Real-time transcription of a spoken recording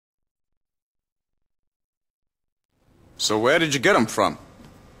So where did you get them from?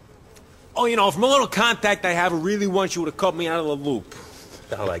 Oh, you know, from a little contact I have who really wants you to cut me out of the loop.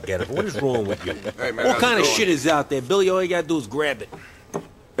 The hell I get it. What is wrong with you? Hey, man, what kind of shit is out there, Billy? All you gotta do is grab it.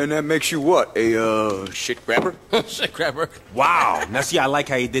 And that makes you what? A, shit grabber? Shit grabber. Wow. Now, see, I like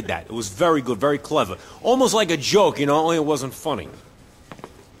how you did that. It was very good, very clever. Almost like a joke, you know, only it wasn't funny.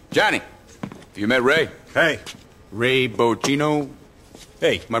 Johnny, have you met Ray? Hey. Ray Bocino?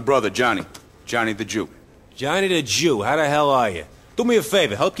 Hey. My brother, Johnny. Johnny the Jew. Johnny the Jew, how the hell are you? Do me a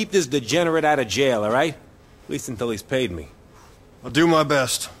favor, help keep this degenerate out of jail, all right? At least until he's paid me. I'll do my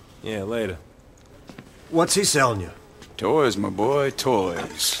best. Yeah, later. What's he selling you? Toys, my boy,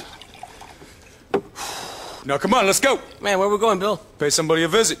 toys. Now, come on, let's go. Man, where we going, Bill? Pay somebody a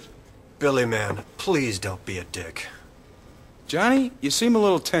visit. Billy, man, please don't be a dick. Johnny, you seem a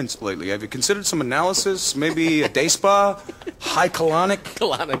little tense lately. Have you considered some analysis? Maybe a day spa? High colonic?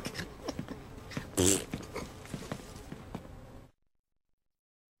 Colonic.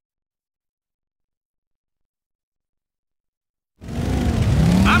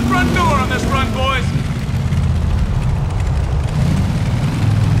 I'm front door on this run, boys.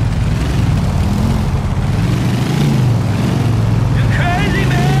 You're crazy,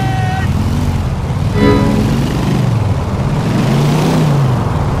 man!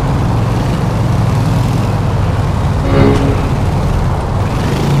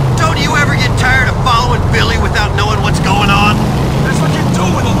 Don't you ever get tired of following Billy without knowing what's going on? That's what you do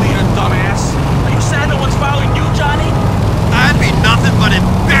with a leader, dumbass. Are you sad no one's following you, Johnny? I'd be nothing but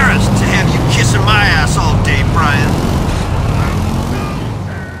embarrassed to have you kissing my ass all day, Brian.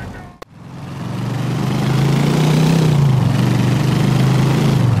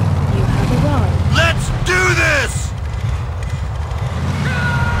 You have arrived. Let's do this!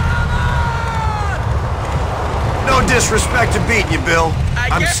 No disrespect to beating you, Bill.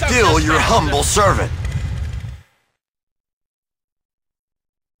 I'm still your humble servant.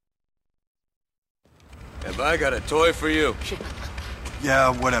 Have I got a toy for you?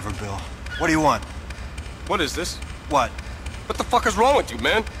 Yeah, whatever, Bill. What do you want? What is this? What? What the fuck is wrong with you,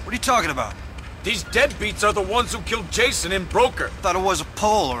 man? What are you talking about? These deadbeats are the ones who killed Jason in Broker. Thought it was a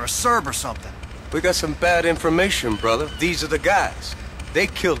Pole or a Serb or something. We got some bad information, brother. These are the guys. They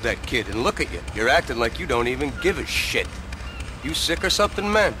killed that kid, and look at you. You're acting like you don't even give a shit. You sick or something,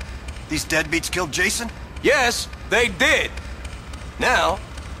 man? These deadbeats killed Jason? Yes, they did. Now,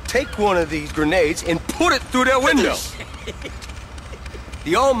 take one of these grenades and put it through their window.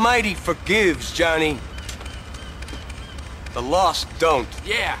 The Almighty forgives, Johnny. The lost don't.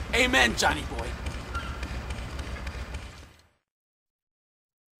 Yeah, amen, Johnny boy.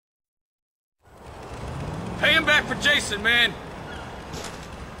 Pay him back for Jason, man.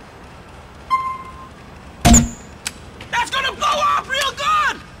 That's gonna blow up real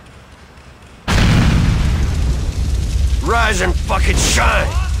good! Rise and fucking shine!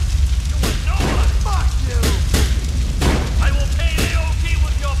 Fuck you! I will pay AOP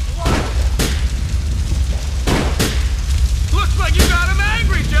with your blood! Looks like you got him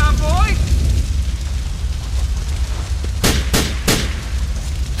angry, John boy!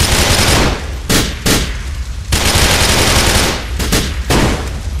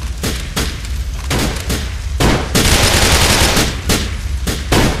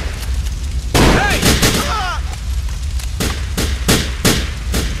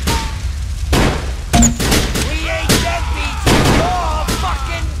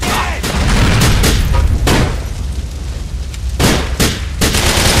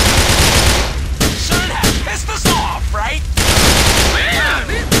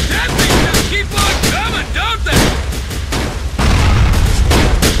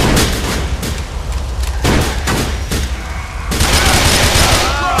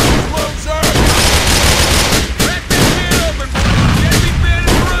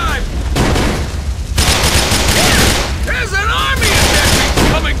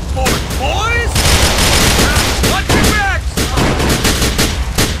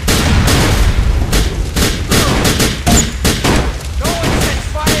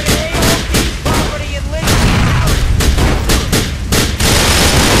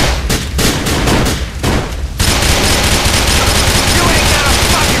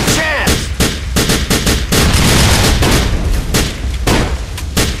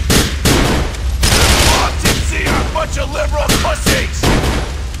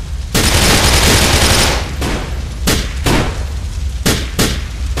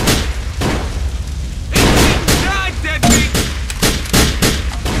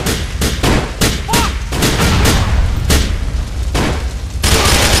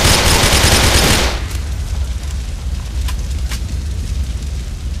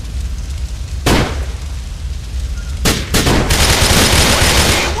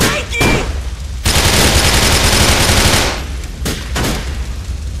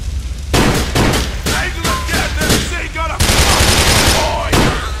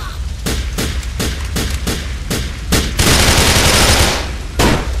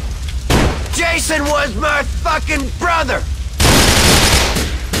 was my fucking brother!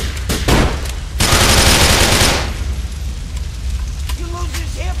 You lose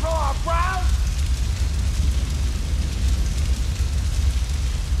this here for our crowd?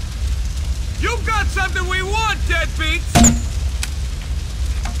 You got something we want, deadbeats!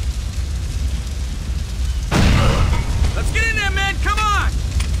 Let's get in there, man! Come on!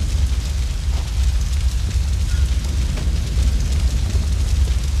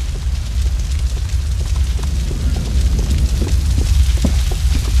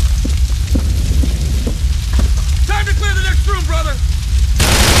 Time to clear the next room, brother!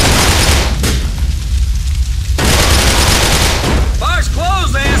 Bar's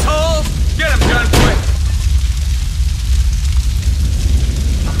closed, assholes! Get him, gunboy!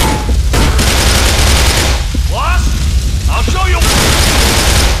 Boss, I'll show you.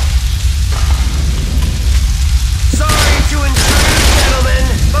 Sorry to intrude, gentlemen,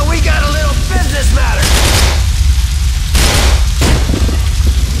 but we got a little business matter.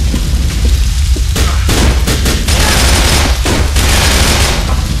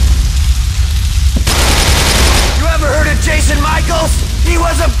 You ever heard of Jason Michaels? He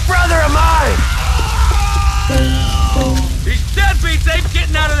was a brother of mine! These deadbeats ain't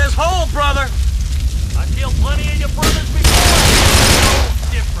getting out of this hole, brother! I killed plenty of your brothers before. No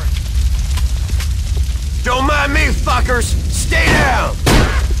different. Don't mind me, fuckers! Stay down!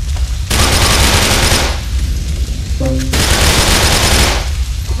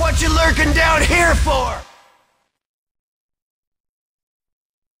 What you lurking down here for?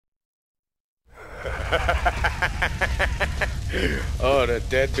 Oh, the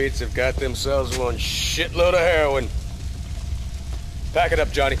deadbeats have got themselves one shitload of heroin. Pack it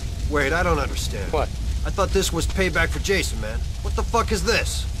up, Johnny. Wait, I don't understand. What? I thought this was payback for Jason, man. What the fuck is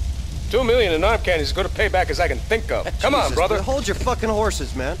this? 2 million in arm candy is as good a payback as I can think of. Come on, Jesus, brother. man, hold your fucking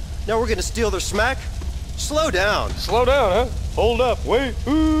horses, man. Now we're gonna steal their smack? Slow down. Slow down, huh? Hold up. Wait.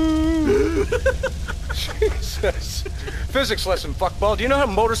 Ooh. Jesus. Physics lesson, fuckball. Do you know how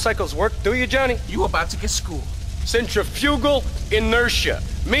motorcycles work, do you, Johnny? You about to get schooled. Centrifugal inertia.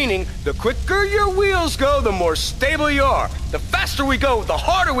 Meaning, the quicker your wheels go, the more stable you are. The faster we go, the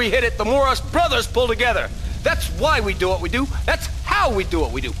harder we hit it, the more us brothers pull together. That's why we do what we do. That's how we do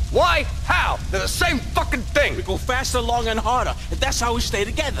what we do. Why? How? They're the same fucking thing. We go faster, longer, and harder, and that's how we stay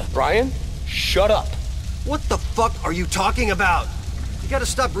together. Brian, shut up. What the fuck are you talking about? You gotta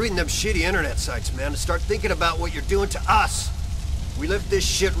stop reading them shitty internet sites, man, and start thinking about what you're doing to us. We lift this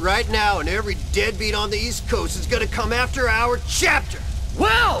shit right now, and every deadbeat on the East Coast is gonna come after our chapter.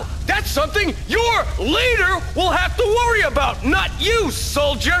 Well, that's something your leader will have to worry about, not you,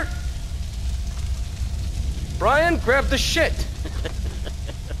 soldier. Brian, grab the shit.